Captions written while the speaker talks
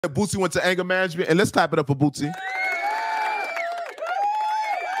Boosie went to anger management, and let's clap it up for Boosie.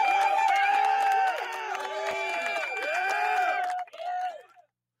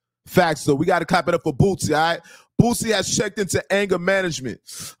 Facts, though. We got to clap it up for Boosie, all right? Boosie has checked into anger management,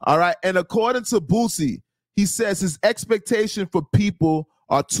 all right? And according to Boosie, he says his expectation for people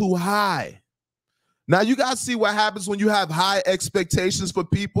are too high. Now, you guys see what happens when you have high expectations for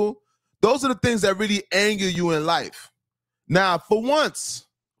people? Those are the things that really anger you in life. Now, for once,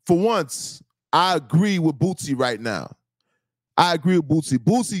 I agree with Boosie right now. I agree with Boosie.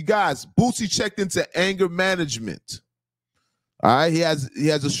 Boosie checked into anger management. All right, he has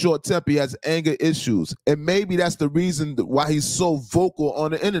a short temper. He has anger issues. And maybe that's the reason why he's so vocal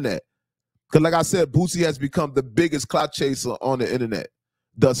on the internet. Because like I said, Boosie has become the biggest clout chaser on the internet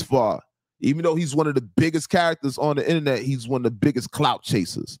thus far. Even though he's one of the biggest characters on the internet, he's one of the biggest clout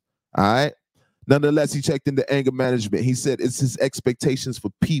chasers. All right? Nonetheless, he checked into anger management. He said it's his expectations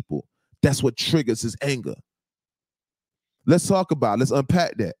for people. That's what triggers his anger. Let's talk about it. Let's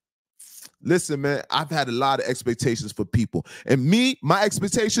unpack that. Listen, man, I've had a lot of expectations for people. And my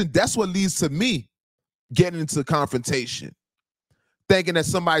expectation, that's what leads to me getting into confrontation. Thinking that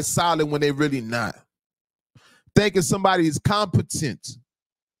somebody's solid when they're really not. Thinking somebody is competent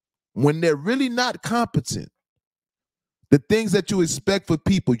when they're really not competent. The things that you expect for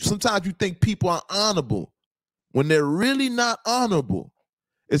people. Sometimes you think people are honorable when they're really not honorable.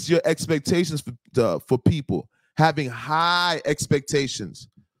 It's your expectations for people. Having high expectations.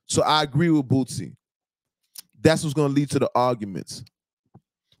 So I agree with Boosie. That's what's going to lead to the arguments.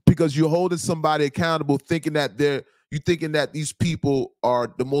 Because you're holding somebody accountable thinking that these people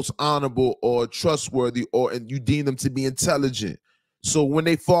are the most honorable or trustworthy and you deem them to be intelligent. So when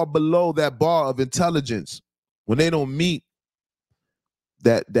they fall below that bar of intelligence, when they don't meet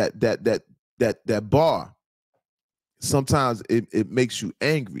that bar, sometimes it makes you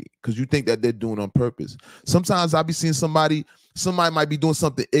angry because you think that they're doing it on purpose. Sometimes I'll be seeing somebody might be doing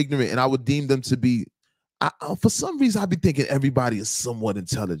something ignorant and I would deem them to be, for some reason I'd be thinking everybody is somewhat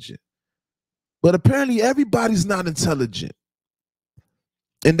intelligent. But apparently everybody's not intelligent.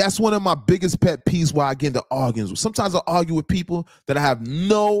 And that's one of my biggest pet peeves why I get into arguments. Sometimes I argue with people that I have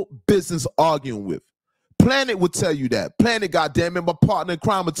no business arguing with. Planet would tell you that. Planet, goddammit, my partner in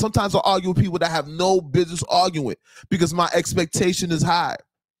crime. But sometimes I argue with people that have no business arguing with because my expectation is high.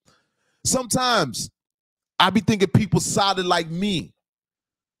 Sometimes I be thinking people solid like me.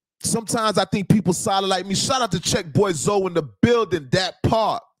 Sometimes I think people solid like me. Shout out to Check Boy Zoe in the building, that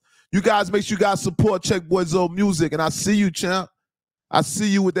part. You guys make sure you guys support Check Boy Zoe music. And I see you, champ. I see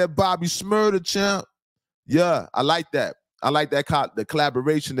you with that Bobby Smurder, champ. Yeah, I like that. I like that the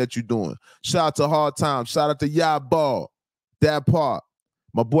collaboration that you're doing. Shout out to Hard Time. Shout out to Ya Ball. That part.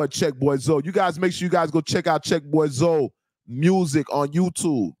 My boy Check Boy Zoe. You guys make sure you guys go check out Check Boy Zoe music on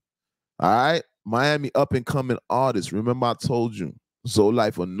YouTube. All right? Miami up and coming artist. Remember I told you. Zoe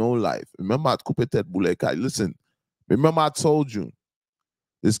life or no life. Remember I coupé tête boulé. Listen. Remember I told you.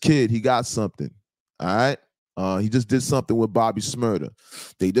 This kid, he got something. All right? He just did something with Bobby Smurder.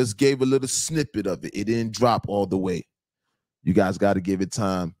 They just gave a little snippet of it. It didn't drop all the way. You guys got to give it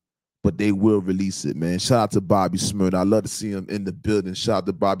time, but they will release it, man. Shout out to Bobby Smurder. I love to see him in the building. Shout out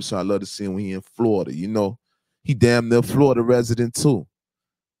to Bobby Smurder. I love to see him when he in Florida. You know, he damn near Florida resident too.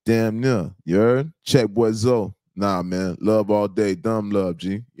 Damn near. You heard? Check Boy Zoe. Nah, man. Love all day. Dumb love,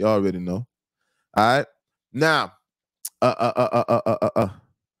 G. You already know. All right. Now,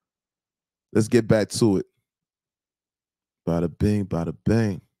 let's get back to it. Bada bing, bada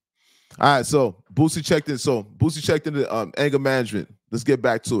bang. All right, so Boosie checked in. So Boosie checked into anger management. Let's get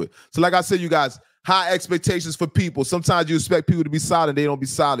back to it. So like I said, you guys, high expectations for people. Sometimes you expect people to be solid, they don't be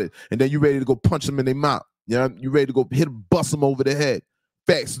solid. And then you're ready to go punch them in their mouth. You know, you're ready to go hit them, bust them over the head.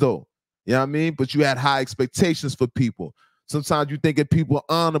 Facts, though. You know what I mean? But you had high expectations for people. Sometimes you thinking people are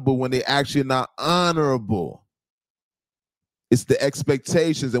honorable when they actually not honorable. It's the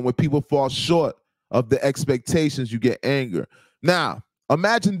expectations. And when people fall short of the expectations, you get anger. Now,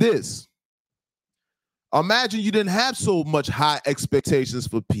 imagine this. Imagine you didn't have so much high expectations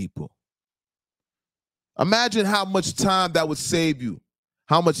for people. Imagine how much time that would save you,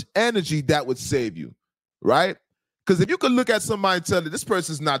 how much energy that would save you, right? Because if you could look at somebody and tell you this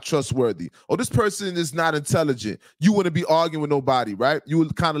person is not trustworthy or this person is not intelligent, you wouldn't be arguing with nobody, right? You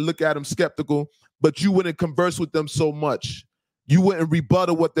would kind of look at them skeptical, but you wouldn't converse with them so much. You wouldn't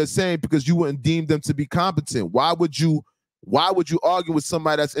rebuttal what they're saying because you wouldn't deem them to be competent. Why would you argue with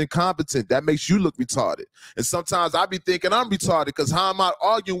somebody that's incompetent? That makes you look retarded. And sometimes I be thinking I'm retarded because how am I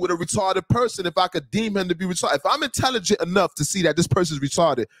arguing with a retarded person if I could deem him to be retarded? If I'm intelligent enough to see that this person is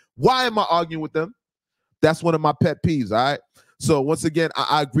retarded, why am I arguing with them? That's one of my pet peeves, all right? So once again,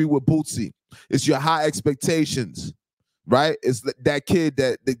 I agree with Boosie. It's your high expectations, right? It's that kid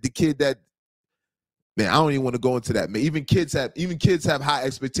that the kid that, man, I don't even want to go into that, man. Even kids have high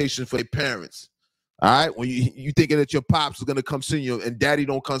expectations for their parents. All right, when you thinking that your pops is gonna come see you and daddy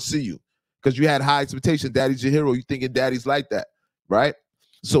don't come see you because you had high expectations. Daddy's your hero. You thinking daddy's like that, right?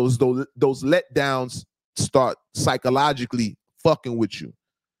 So it's those letdowns start psychologically fucking with you.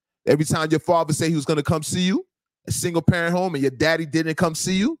 Every time your father say he was gonna come see you, a single parent home, and your daddy didn't come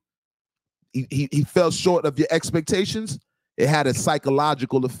see you, he fell short of your expectations. It had a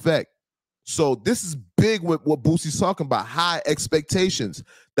psychological effect. So this is big with what Boosie's talking about, high expectations.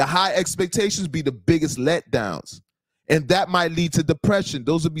 The high expectations be the biggest letdowns. And that might lead to depression.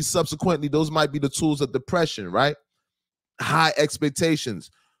 Those might be the tools of depression, right? High expectations.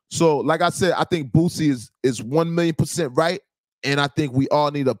 So like I said, I think Boosie is 1,000,000% right. And I think we all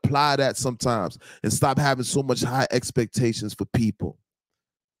need to apply that sometimes and stop having so much high expectations for people.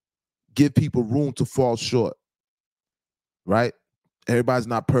 Give people room to fall short, right? Everybody's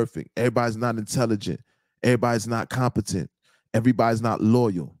not perfect. Everybody's not intelligent. Everybody's not competent. Everybody's not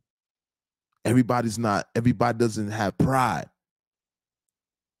loyal. Everybody doesn't have pride.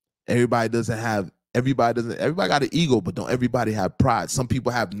 Everybody got an ego, but don't everybody have pride? Some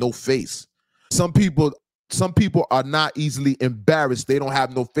people have no face. Some people are not easily embarrassed. They don't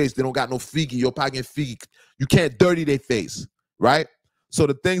have no face. They don't got no figgy. Your pocket figgy. You can't dirty their face, right? So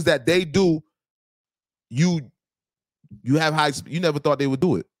the things that they do, you never thought they would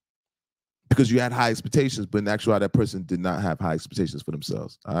do it because you had high expectations, but in actuality, that person did not have high expectations for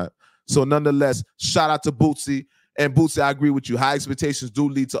themselves. All right. So nonetheless, shout out to Boosie. And Boosie, I agree with you. High expectations do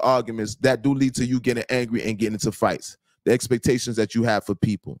lead to arguments. That do lead to you getting angry and getting into fights. The expectations that you have for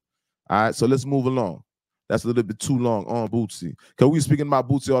people. All right. So let's move along. That's a little bit too long on Boosie. Because we were speaking about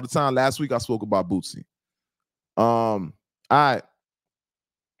Boosie all the time. Last week I spoke about Boosie. All right.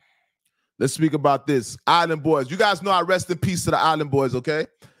 Let's speak about this. Island Boys. You guys know I rest in peace to the Island Boys, okay?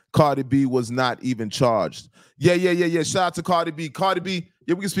 Cardi B was not even charged. Yeah. Shout out to Cardi B. Cardi B,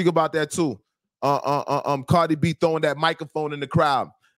 yeah, we can speak about that too. Cardi B throwing that microphone in the crowd.